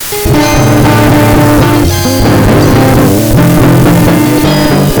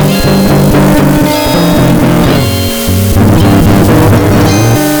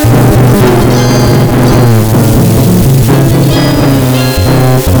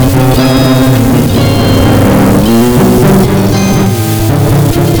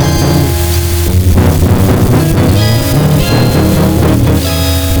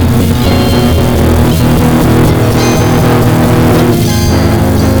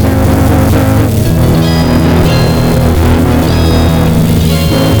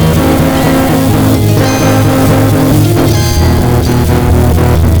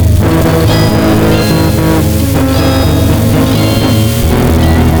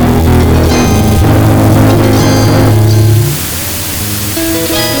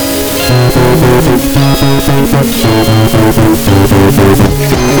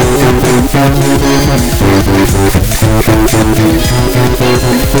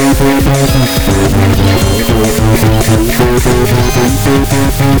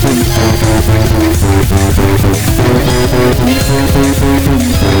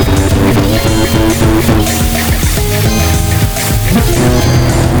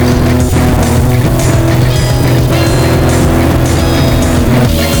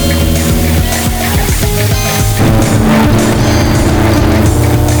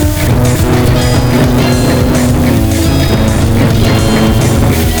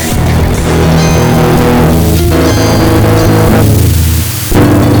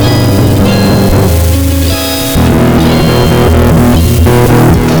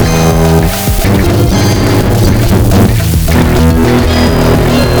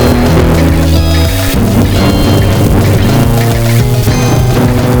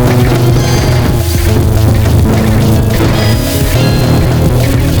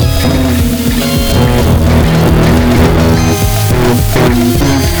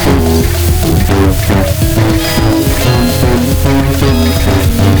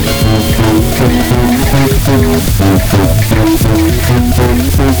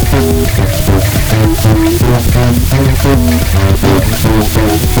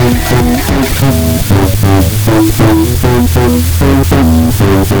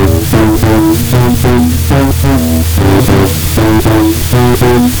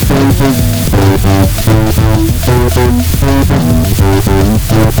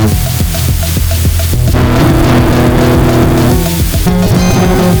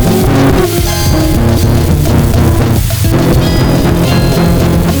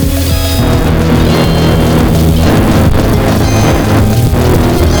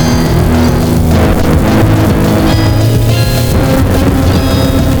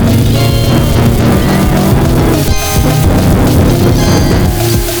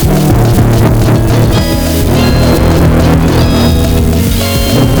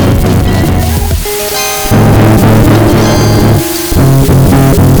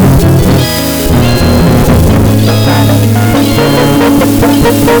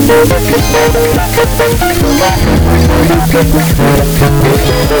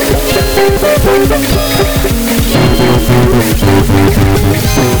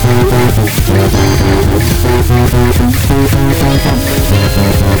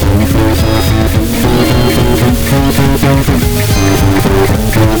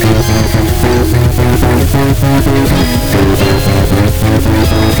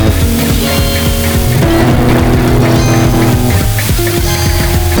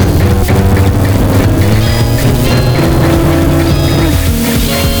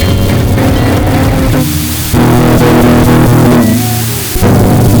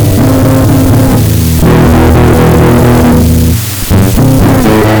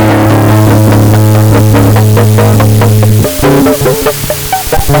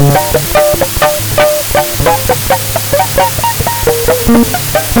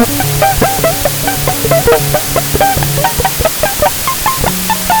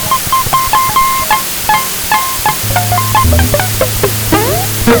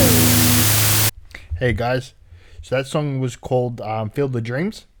Hey guys, so that song was called Field of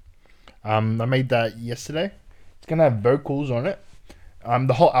Dreams. I made that yesterday. It's gonna have vocals on it.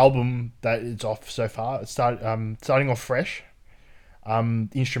 The whole album that it's off so far, starting off fresh.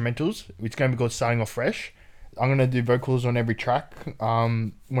 Instrumentals, it's gonna be called Starting Off Fresh. I'm gonna do vocals on every track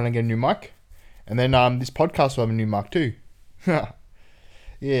when I get a new mic, and then this podcast will have a new mic too.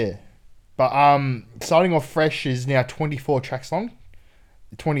 Yeah, but Starting Off Fresh is now 24 tracks long.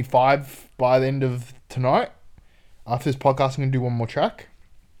 25 by the end of tonight. After this podcast, I'm going to do one more track.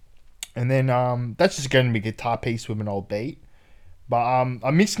 And then that's just going to be a guitar piece with an old beat. But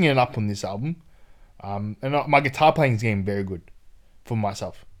I'm mixing it up on this album. And my guitar playing is getting very good for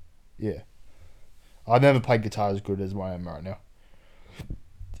myself. Yeah. I've never played guitar as good as I am right now.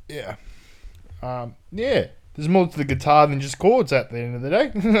 Yeah. Yeah. There's more to the guitar than just chords at the end of the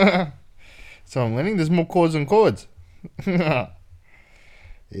day. So I'm learning. There's more chords than chords.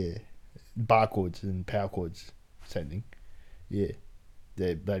 Yeah, bar chords and power chords, same thing. Yeah,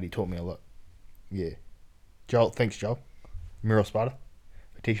 the lady taught me a lot. Yeah, Joel, thanks Joel, Miro Sparta,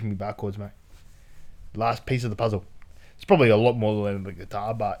 for teaching me bar chords, mate. Last piece of the puzzle. It's probably a lot more than the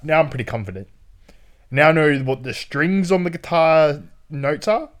guitar, but now I'm pretty confident. Now I know what the strings on the guitar notes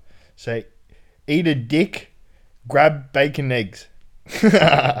are. So, eat a dick, grab bacon eggs,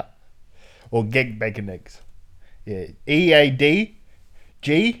 or get bacon eggs. Yeah, EAD.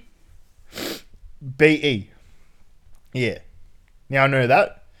 G B E. Yeah. Now I know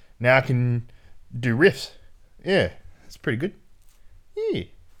that. Now I can do riffs. Yeah. That's pretty good. Yeah.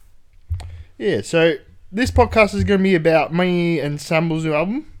 Yeah. So this podcast is going to be about me and Samuel's new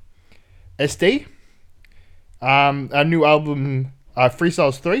album. SD. A new album,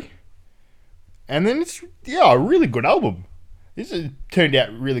 Freestyles 3. And then it's, a really good album. This has turned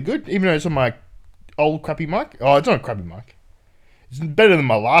out really good, even though it's on my old crappy mic. Oh, it's not a crappy mic. It's better than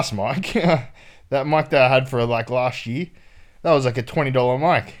my last mic. That mic that I had for like last year. That was like a $20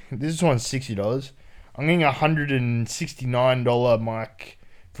 mic. This one's $60. I'm getting a $169 mic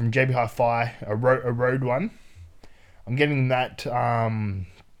from JB Hi-Fi, a Rode one. I'm getting that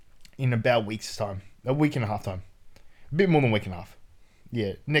in about a week's time. A week and a half time. A bit more than a week and a half.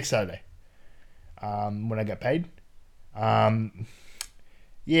 Yeah, next Saturday. When I get paid.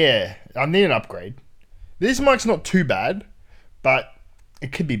 Yeah, I need an upgrade. This mic's not too bad, but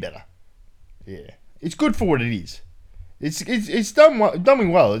it could be better. Yeah, it's good for what it is. It's done me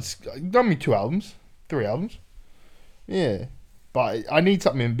well. It's done me 3 albums. Yeah, but I need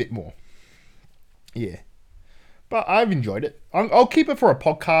something a bit more. Yeah, but I've enjoyed it. I'll keep it for a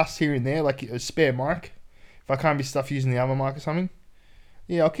podcast here and there, like a spare mic. If I can't be stuff using the other mic or something,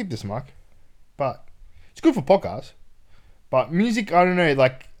 yeah, I'll keep this mic. But it's good for podcasts. But music, I don't know.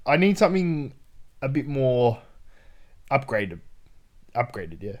 Like I need something a bit more upgraded.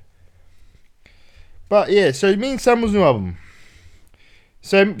 Yeah. But yeah, so me and Samuel's new album.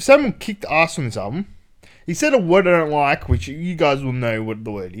 So Samuel kicked ass on this album. He said a word I don't like, which you guys will know what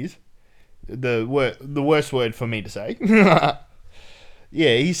the word is. The worst word for me to say.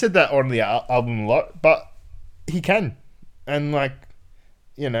 Yeah, he said that on the album a lot, but he can. And like,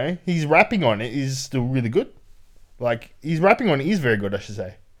 you know, his rapping on it is still really good. Like, his rapping on it is very good, I should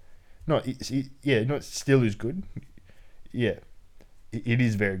say. Not still is good. Yeah, it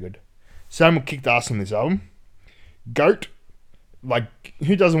is very good. Samuel kicked ass on this album. GOAT. Like,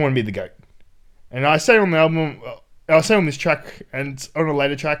 who doesn't want to be the GOAT? And I say on the album, I say on this track, and on a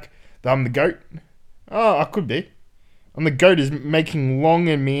later track, that I'm the GOAT. Oh, I could be. I'm the GOAT is making long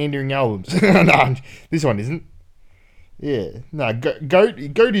and meandering albums. No, this one isn't. Yeah. No, GOAT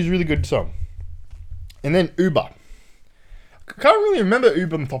is a really good song. And then Uber. I can't really remember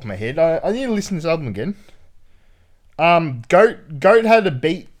Uber on the top of my head. I need to listen to this album again. GOAT had a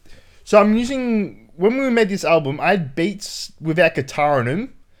beat. So I'm using, when we made this album, I had beats without guitar on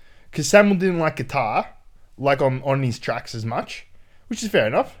them, because Samuel didn't like guitar, like on his tracks as much, which is fair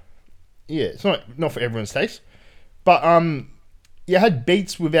enough. Yeah, it's not for everyone's taste. But I had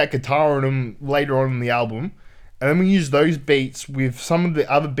beats without guitar on them later on in the album, and then we used those beats with some of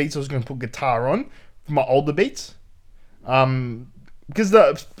the other beats I was going to put guitar on, for my older beats. Because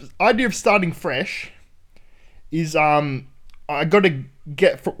the idea of starting fresh is I got to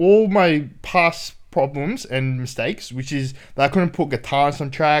get for all my past problems and mistakes, which is that I couldn't put guitar on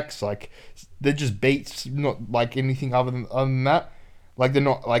some tracks, like they're just beats, not like anything other than that. Like they're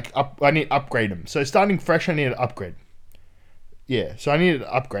not like I need to upgrade them. So starting fresh, I need to upgrade. Yeah, so I needed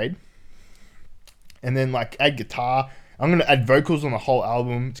to upgrade, and then like add guitar. I'm gonna add vocals on the whole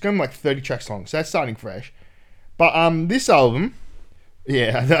album. It's gonna be like 30 tracks long, so that's starting fresh. But this album,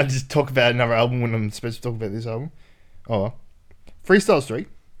 yeah, I just talk about another album when I'm supposed to talk about this album. Oh well. Freestyles 3.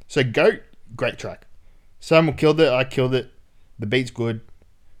 So GOAT, great track. Samuel killed it, I killed it. The beat's good.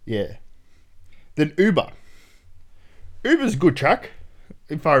 Yeah. Then Uber. Uber's a good track,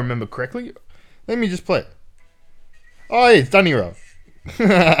 if I remember correctly. Let me just play it. Oh yeah, it's Danny Rowe.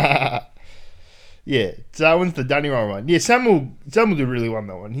 Yeah, so that one's the Danny Rowe one. Yeah, Samuel did really well on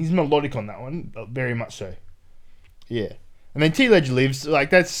that one. He's melodic on that one, very much so. Yeah. And then T Ledger Lives,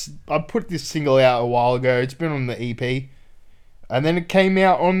 like I put this single out a while ago. It's been on the EP. And then it came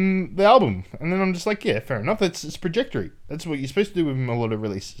out on the album. And then I'm just like, yeah, fair enough. It's trajectory. That's what you're supposed to do with a lot of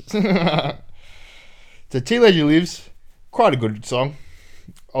releases. So T Ledger Lives, quite a good song,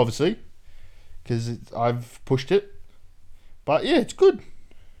 obviously, because I've pushed it. But yeah, it's good.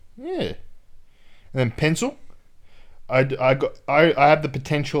 Yeah. And then Pencil. I have the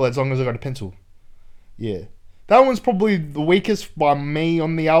potential as long as I got a pencil. Yeah. That one's probably the weakest by me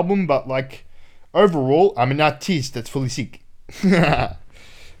on the album, but like overall, I'm an artist that's fully sick.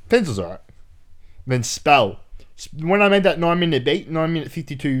 Pencil's alright. Then Spell. When I made that 9-minute beat, 9-minute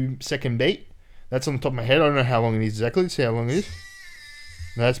 52-second beat, that's on the top of my head. I don't know how long it is exactly. See how long it is.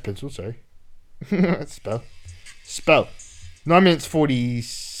 No, that's Pencil, sorry. That's Spell. Spell. 9 minutes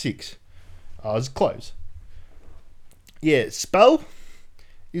 46. I was close. Yeah, Spell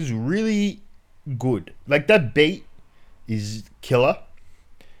is really good. Like that beat is killer.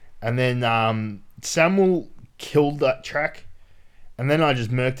 And then Samuel killed that track. And then I just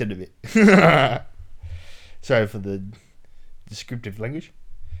murked it a bit. Sorry for the descriptive language.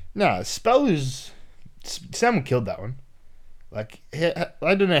 No, Spell is... Samuel killed that one. Like,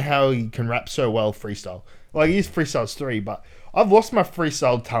 I don't know how he can rap so well freestyle. Like, he's Freestyles 3, but I've lost my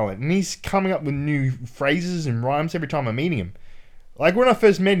freestyle talent, and he's coming up with new phrases and rhymes every time I'm meeting him. Like when I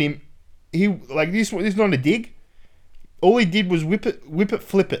first met him, he like this is not a dig. All he did was whip it,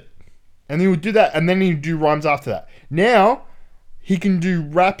 flip it, and he would do that, and then he'd do rhymes after that. Now he can do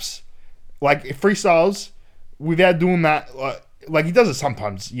raps, like freestyles, without doing that. Like he does it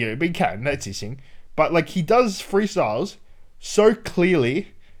sometimes, but he can. That's his thing. But like he does freestyles so clearly,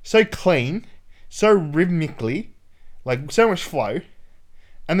 so clean, so rhythmically, like so much flow,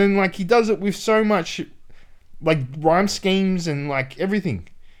 and then like he does it with so much like rhyme schemes and like everything.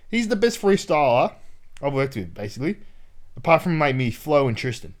 He's the best freestyler I've worked with, basically, apart from like me, Flo, and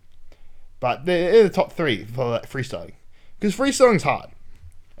Tristan. But they're the top three for that freestyling, because freestyling's hard,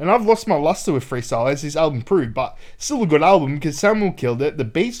 and I've lost my luster with freestyle as this album proved. But still a good album because Samuel killed it. The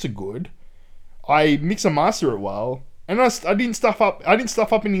beats are good. I mix and master it well, and I didn't stuff up. I didn't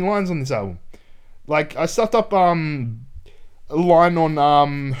stuff up any lines on this album. Like I stuffed up a line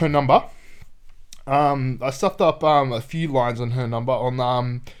on Her Number. I stuffed up a few lines on Her Number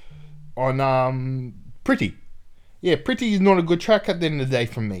on Pretty. Yeah, Pretty is not a good track at the end of the day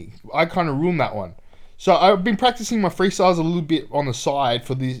for me. I kind of ruined that one. So I've been practicing my freestyles a little bit on the side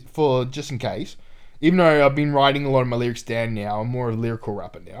for just in case. Even though I've been writing a lot of my lyrics down now, I'm more of a lyrical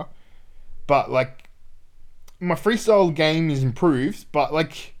rapper now. But like my freestyle game is improved, but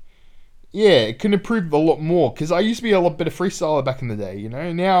like it can improve a lot more because I used to be a lot better freestyler back in the day.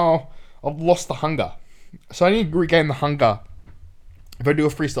 Now I've lost the hunger, so I need to regain the hunger if I do a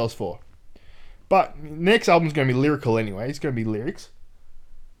freestyles 4. But next album's gonna be lyrical anyway. It's gonna be lyrics,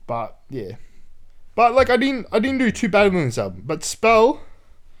 but yeah. But like I didn't do too badly on this album. But Spell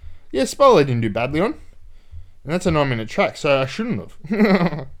I didn't do badly on, and that's a 9-minute track, so I shouldn't have.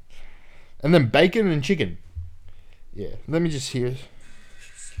 And then Bacon and Chicken. Yeah, let me just hear.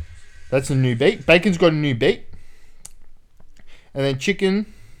 That's a new beat. Bacon's got a new beat. And then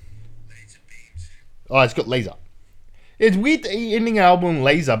Chicken. Oh, it's got Laser. It's weird ending an album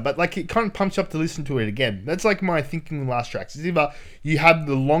Laser, but like it kind of pumps you up to listen to it again. That's like my thinking with last tracks. It's either you have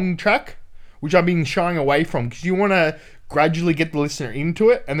the long track, which I've been shying away from, because you want to gradually get the listener into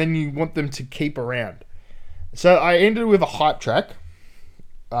it, and then you want them to keep around. So I ended with a hype track,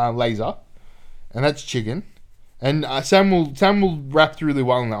 Laser. And that's Chicken. And Sam will rap really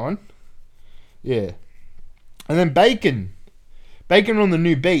well on that one. Yeah. And then Bacon. Bacon on the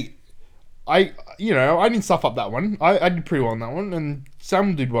new beat. I didn't stuff up that one. I did pretty well on that one. And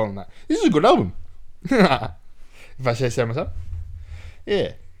Sam did well on that. This is a good album. If I say so myself.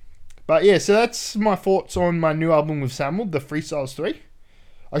 Yeah. But yeah, so that's my thoughts on my new album with Samuel, The Freestyles 3.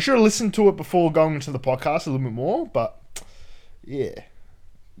 I should have listened to it before going into the podcast a little bit more. But yeah.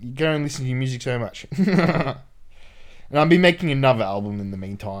 You go and listen to your music so much. And I'll be making another album in the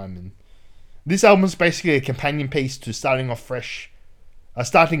meantime. And this album is basically a companion piece to Starting Fresh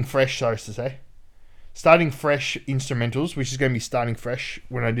instrumentals, which is going to be starting fresh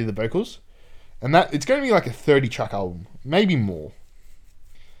when I do the vocals. And that it's going to be like a 30 track album, maybe more.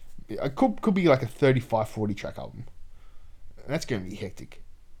 It could be like a 35, 40 track album. And that's going to be hectic.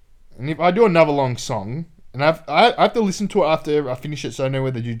 And if I do another long song, and I have to listen to it after I finish it so I know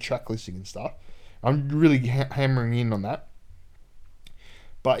where to do track listing and stuff. I'm really hammering in on that.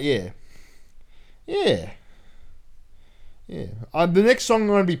 But yeah. The next song I'm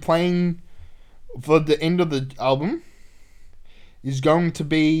going to be playing for the end of the album is going to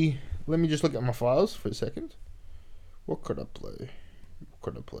be... Let me just look at my files for a second. What could I play?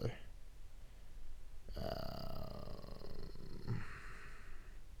 I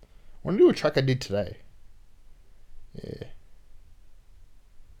want to do a track I did today. Yeah.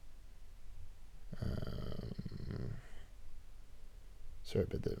 Sorry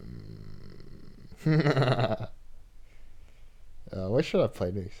about that. Where should I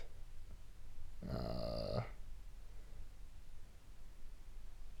play this?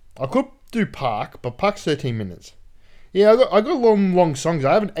 I could do Park, but Park's 13 minutes. Yeah, I got long songs.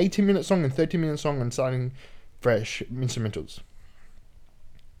 I have an 18-minute song and 13-minute song on Starting Fresh instrumentals.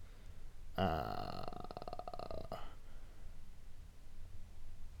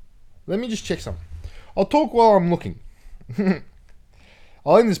 Let me just check some. I'll talk while I'm looking.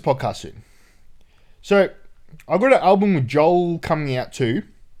 I'll end this podcast soon. So, I've got an album with Joel coming out too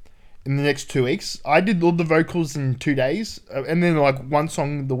in the next 2 weeks. I did all the vocals in 2 days, and then like one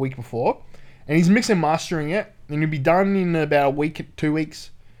song the week before. And he's mixing and mastering it, and it'll be done in about a week, 2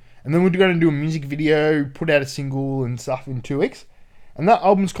 weeks. And then we're going to do a music video, put out a single and stuff in 2 weeks. And that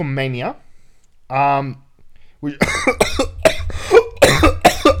album's called Mania. Which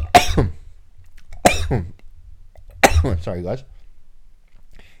sorry guys.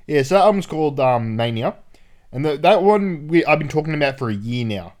 Yeah, so that album's called Mania. And that one I've been talking about for a year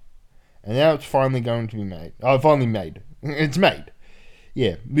now, and now it's finally going to be made. Oh, finally made. It's made.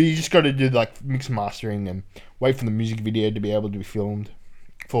 Yeah, but you just got to do like mix and mastering and wait for the music video to be able to be filmed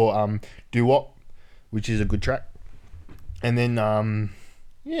for Do Wop, which is a good track. And then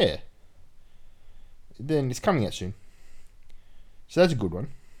yeah, then it's coming out soon. So that's a good one.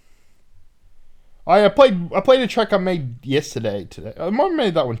 I played a track I made yesterday. Today I might have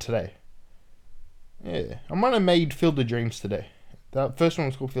made that one today. Yeah, I might have made Field of Dreams today. That first one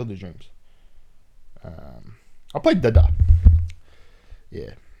was called Field of Dreams. I played Dada.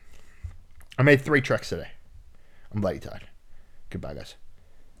 Yeah. I made 3 tracks today. I'm bloody tired. Goodbye, guys.